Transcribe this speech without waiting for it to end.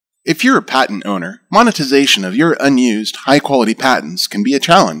If you're a patent owner, monetization of your unused, high-quality patents can be a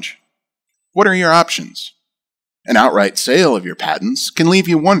challenge. What are your options? An outright sale of your patents can leave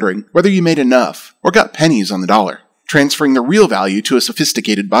you wondering whether you made enough or got pennies on the dollar, transferring the real value to a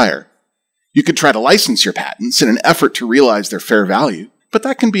sophisticated buyer. You could try to license your patents in an effort to realize their fair value, but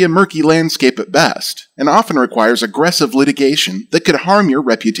that can be a murky landscape at best, and often requires aggressive litigation that could harm your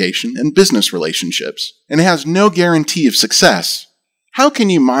reputation and business relationships, and has no guarantee of success. How can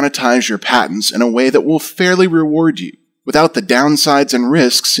you monetize your patents in a way that will fairly reward you, without the downsides and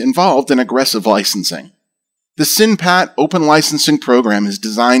risks involved in aggressive licensing? The SynPat Open Licensing Program is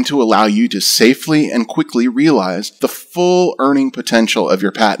designed to allow you to safely and quickly realize the full earning potential of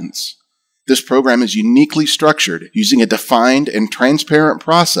your patents. This program is uniquely structured using a defined and transparent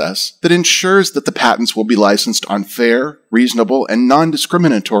process that ensures that the patents will be licensed on fair, reasonable, and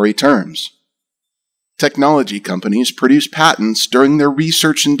non-discriminatory terms. Technology companies produce patents during their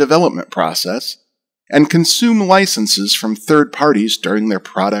research and development process and consume licenses from third parties during their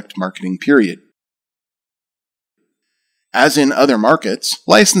product marketing period. As in other markets,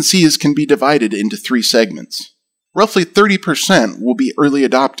 licensees can be divided into three segments. Roughly 30% will be early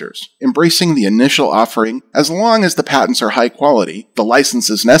adopters, embracing the initial offering as long as the patents are high quality, the license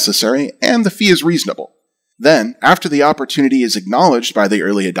is necessary, and the fee is reasonable. Then, after the opportunity is acknowledged by the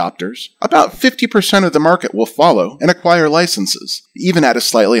early adopters, about 50% of the market will follow and acquire licenses, even at a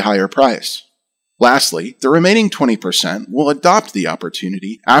slightly higher price. Lastly, the remaining 20% will adopt the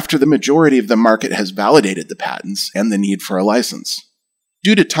opportunity after the majority of the market has validated the patents and the need for a license.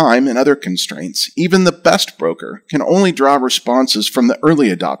 Due to time and other constraints, even the best broker can only draw responses from the early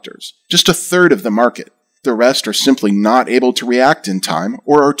adopters, just a third of the market. The rest are simply not able to react in time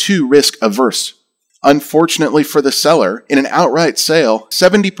or are too risk-averse. Unfortunately for the seller, in an outright sale,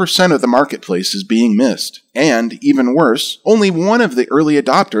 70% of the marketplace is being missed. And, even worse, only one of the early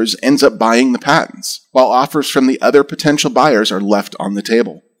adopters ends up buying the patents, while offers from the other potential buyers are left on the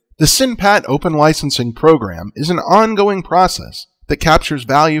table. The SynPat Open Licensing Program is an ongoing process that captures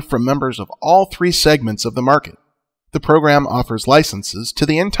value from members of all three segments of the market. The program offers licenses to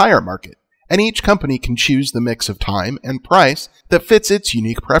the entire market, and each company can choose the mix of time and price that fits its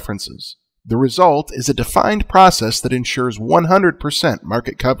unique preferences. The result is a defined process that ensures 100%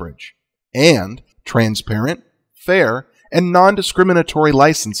 market coverage, and transparent, fair, and non-discriminatory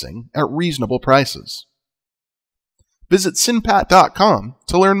licensing at reasonable prices. Visit synpat.com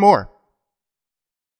to learn more.